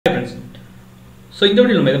So இந்த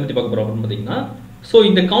video நம்ம எதை பற்றி பார்க்க போகிறோம் அப்படின்னு பார்த்தீங்கன்னா, ஸோ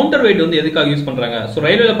இந்த கவுண்டர் வெயிட் வந்து எதுக்காக யூஸ் பண்ணுறாங்க? ஸோ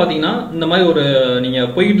ரயில்வேல பார்த்தீங்கன்னா இந்த மாதிரி ஒரு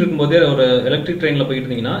நீங்கள் போய்கிட்டு இருக்கும்போதே ஒரு எலக்ட்ரிக் ட்ரெயினில் போயிட்டு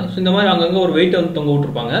இருந்தீங்கன்னா, ஸோ இந்த மாதிரி அங்கங்கே ஒரு வெயிட் வந்து தொங்க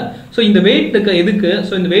விட்டுருப்பாங்க. ஸோ இந்த வெயிட்டுக்கு எதுக்கு,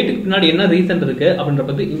 ஸோ இந்த வெயிட்டுக்கு பின்னாடி என்ன ரீசன் இருக்கு அப்படின்ற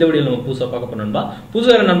பற்றி இந்த வீடியோ நம்ம புதுசாக பார்க்க போனோம்பா.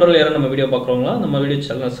 புதுசாக வேறு நண்பர்கள் யாரும் நம்ம வீடியோ பார்க்குறவங்களா நம்ம வீடியோ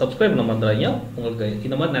சேனல் சப்ஸ்கிரைப் பண்ண மறந்துடாதீங்க. உங்களுக்கு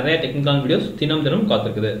இந்த மாதிரி நிறைய டெக்னிக்கல் வீடியோஸ் தினம்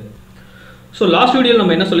காத்திருக்குது. ஸோ லாஸ்ட் வீடியோ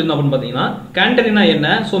நம்ம என்ன சொல்லியிருந்தோம் அப்படின்னு பார்த்தீங்கன்னா, கேண்டரினா என்ன,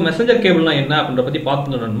 ஸோ மெசஞ்சர் கேபிள்னா என்ன அப்படின்ற பற்றி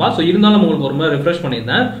பார்த்துருந்தோம்மா. ஸோ இருந்தாலும் உங்களுக்கு ஒரு மாதிரி ரிஃப்ரெஷ்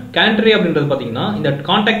பண்ணியிருந்தேன். கேண்டரி அப்படின்றது பார்த்தீங்கன்னா இந்த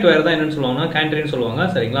கான்டாக்ட் வயர் தான் என்னன்னு சொல்லுவாங்கன்னா கேண்டரின்னு சொல்லுவாங்க,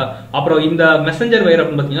 சரிங்களா? அப்புறம் இந்த மெசஞ்சர் வயர்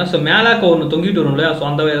அப்படின்னு பார்த்தீங்கன்னா, ஸோ மேலே ஒன்று தொங்கிட்டு வரும் இல்லையா, ஸோ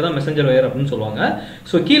அந்த வயர் தான் மெசஞ்சர் வயர் அப்படின்னு சொல்லுவாங்க.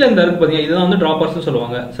 ஸோ கீழே இந்த இருக்கு பார்த்தீங்கன்னா இதுதான் வந்து ட்ராப்பர்ஸ்னு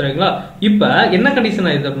சொல்லுவாங்க, சரிங்களா? இப்போ என்ன கண்டிஷன்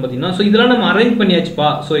ஆயிடுது அப்படின்னு பார்த்தீங்கன்னா, ஸோ இதெல்லாம் நம்ம அரேஞ்ச் பண்ணியாச்சுப்பா,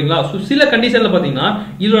 சரிங்களா? ஸோ சில கண்டிஷனில் பார்த்தீங்கன்னா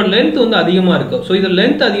இதோட லென்த் வந்து அதிகமாக இருக்கு. ஸோ இதில்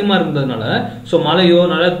லென்த் அதிகமாக இருக்கிறதுனால ஸோ மழையோ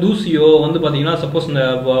நல்ல தூசியோ வந்து பார்த்தீங்கன்னா, சப்போஸ் இந்த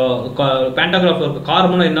பேண்டாகிராஃப்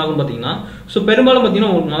கார்பனோ என்ன ஆகும் பார்த்தீங்கன்னா, ஸோ பெரும்பாலும்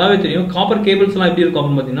பார்த்தீங்கன்னா உங்களுக்கு நல்லாவே தெரியும் காப்பர் கேபிள்ஸ்லாம் எப்படி இருக்கும்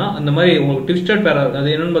அப்படின்னு பார்த்தீங்கன்னா, அந்த மாதிரி உங்களுக்கு ட்விஸ்டட் பேர்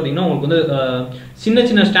அது என்னன்னு பார்த்தீங்கன்னா உங்களுக்கு வந்து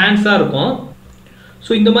சின்ன ஸ்டாண்ட்ஸாக இருக்கும்.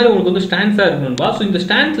 ஸோ இந்த மாதிரி உங்களுக்கு வந்து ஸ்டாண்ட்ஸாக இருக்கணும்பா. ஸோ இந்த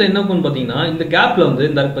ஸ்டாண்ட்ஸில் என்ன இருக்குன்னு பார்த்தீங்கன்னா, இந்த கேப்பில் வந்து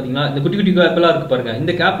இந்த பார்த்தீங்கன்னா இந்த குட்டி கேப்பெல்லாம் இருக்கு பாருங்க,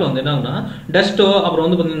 இந்த கேப்பில் வந்து என்னன்னா டஸ்ட்டோ அப்புறம்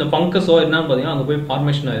வந்து பார்த்தீங்கன்னா இந்த ஃபங்கஸோ என்னன்னு பார்த்தீங்கன்னா அங்கே போய்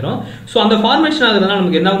ஃபார்மேஷன் ஆயிரும். ஸோ அந்த ஃபார்மேஷன் ஆகுறதுனால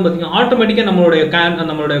நமக்கு என்ன ஆகும் பார்த்தீங்கன்னா, ஆட்டோமேட்டிக்காக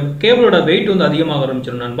நம்மளோட கேபிளோட வெயிட் வந்து அதிகமாக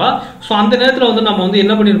ஆரம்பிச்சிடும் நண்பா. ஸோ அந்த நேரத்தில் வந்து நம்ம வந்து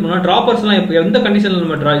என்ன பண்ணிருப்போம்னா, ட்ராப்பர்ஸ்லாம் இப்போ எந்த கண்டிஷனில்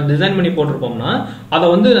நம்ம டிசைன் பண்ணி போட்டிருப்போம்னா, அதை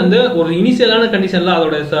வந்து ஒரு இனிஷியலான கண்டிஷனில்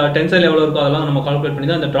அதோட டென்சைல் எவ்வளோ இருக்கோ அதெல்லாம் நம்ம கால்குலேட்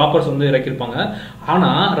பண்ணி தான் அந்த ட்ராப்பர்ஸ் வந்து இறக்கிருப்பாங்க.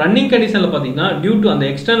 ஆனால் ரன்னிங் கண்டிஷனில் பார்த்தீங்கன்னா டியூ டு அந்த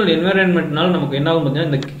எக்ஸ்டர்னல் என்வைரன்மெண்ட்னால நமக்கு என்ன ஆகும் பார்த்தீங்கன்னா,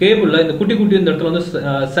 இந்த கேபிள்ல இந்த குட்டி இந்த இடத்துல வந்து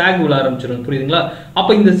சாக் விழ ஆரம்பிச்சிடும், புரியுதுங்களா?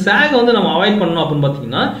 அப்போ இந்த சாக் வந்து நம்ம அவாய்ட் பண்ணணும் அப்படின்னு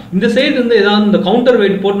பார்த்தீங்கன்னா, இந்த சைடு இருந்து ஏதாவது இந்த கவுண்டர்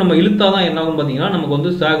வெயிட் போட்டு நம்ம இழுத்தாதான் என்ன ஆகும் பார்த்தீங்கன்னா நமக்கு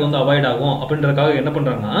வந்து சாக் வந்து அவாய்ட் ஆகும். அப்படின்றதுக்காக என்ன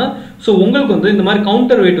பண்றாங்கன்னா, ஸோ உங்களுக்கு வந்து இந்த மாதிரி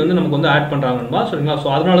கவுண்டர் வெயிட் வந்து நமக்கு வந்து ஆட் பண்றாங்கன்னு சரிங்களா?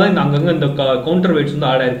 ஸோ அதனால தான் இந்த அங்கங்க இந்த கவுண்டர் வெயிட்ஸ் வந்து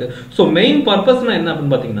ஆட் ஆயிருக்கு. ஸோ மெயின் பர்பஸ்னா என்ன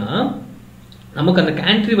அப்படின்னு பார்த்தீங்கன்னா, நமக்கு அந்த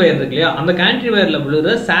கேண்ட்ரி வயர் இருக்கு இல்லையா, அந்த கேண்ட்ரி வயர்ல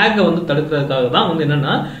விழுற சாகை வந்து தடுக்கிறதுக்காக தான் வந்து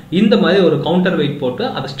என்னன்னா இந்த மாதிரி ஒரு கவுண்டர் வெயிட் போட்டு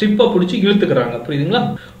அதை ஸ்ட்ரிப்பை பிடிச்சி இழுத்துக்கிறாங்க, புரியுதுங்களா?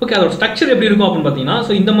 ஓகே, அதோட ஸ்ட்ரக்சர் எப்படி இருக்கும் அப்படின்னு பார்த்தீங்கன்னா,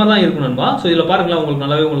 ஸோ இந்த மாதிரி தான் இருக்கும் நண்பா. ஸோ இதில் பாருங்களா, உங்களுக்கு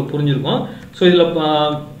நல்லாவே உங்களுக்கு புரிஞ்சிருக்கும். ஸோ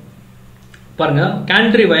இதில் பாருங்க,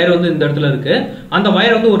 கேண்ட்ரி வயர் வந்து இந்த இடத்துல இருக்கு. அந்த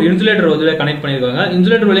வயர் வந்து ஒரு இன்சுலேட்டர் வழியாக கனெக்ட் பண்ணிருக்காங்க.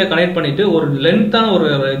 இன்சுலேட்டர் வழியாக கனெக்ட் பண்ணிட்டு ஒரு லென்த்தான ஒரு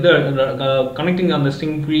இது கனெக்டிங் அந்த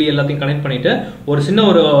ஸ்ட்ரிங் புள்ளி எல்லாத்தையும் கனெக்ட் பண்ணிட்டு ஒரு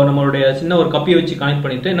நம்மளுடைய சின்ன ஒரு கப்பியை வச்சு கனெக்ட்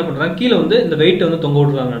பண்ணிட்டு என்ன பண்றாங்க, கீழே வந்து இந்த வெயிட் வந்து தொங்க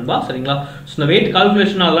விடுறாங்க நண்பா, சரிங்களா? ஸோ இந்த வெயிட்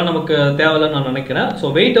கால்குலேஷன் அதெல்லாம் நமக்கு தேவையில்லைன்னு நான் நினைக்கிறேன்.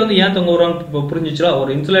 ஸோ வெயிட் வந்து ஏன் தொங்க விடுறான்னு புரிஞ்சிச்சுல,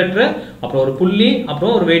 ஒரு இன்சுலேட்டர் அப்புறம் ஒரு புள்ளி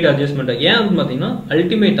அப்புறம் ஒரு வெயிட் அட்ஜஸ்ட்மெண்ட். ஏன் அப்படின்னு பார்த்தீங்கன்னா,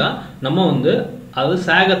 அல்டிமேட்டா நம்ம வந்து அது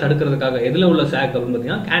சாகை தடுக்கிறதுக்காக. எதில் உள்ள சாக் அப்படின்னு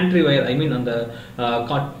பார்த்தீங்கன்னா கேண்ட்ரி வயர், ஐ மீன் அந்த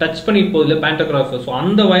டச் பண்ணி போதில்ல பேண்டாகிராஃப், ஸோ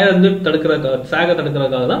அந்த வயர் வந்து சாகை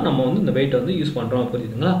தடுக்கிறதுக்காக தான் நம்ம வந்து இந்த வெயிட் வந்து யூஸ் பண்ணுறோம்,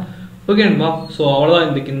 புரியுதுங்களா? ஓகே நண்பா, ஸோ அவ்வளோதான்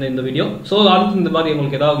இந்த வீடியோ. ஸோ அடுத்து இந்த மாதிரி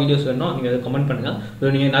உங்களுக்கு ஏதாவது வீடியோஸ் வேணும் நீங்கள் கமெண்ட் பண்ணுங்க.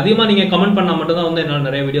 நீங்கள் அதிகமாக கமெண்ட் பண்ணால் மட்டும் தான் வந்து என்னால்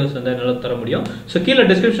நிறைய வீடியோஸ் வந்து என்னால் தர முடியும். ஸோ கீழே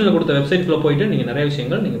டிஸ்கிரிப்ஷனில் கொடுத்த வெப்சைட்குள்ளே போயிட்டு நீங்கள் நிறைய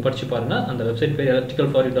விஷயங்கள் நீங்கள் படிச்சு பாருங்க. அந்த வெப்சைட் பேர்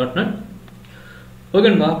electricalforyou.net. ஓகே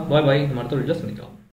நண்பா, பாய். நம்ம அடுத்த வீடியோவில் சந்திக்கலாம்.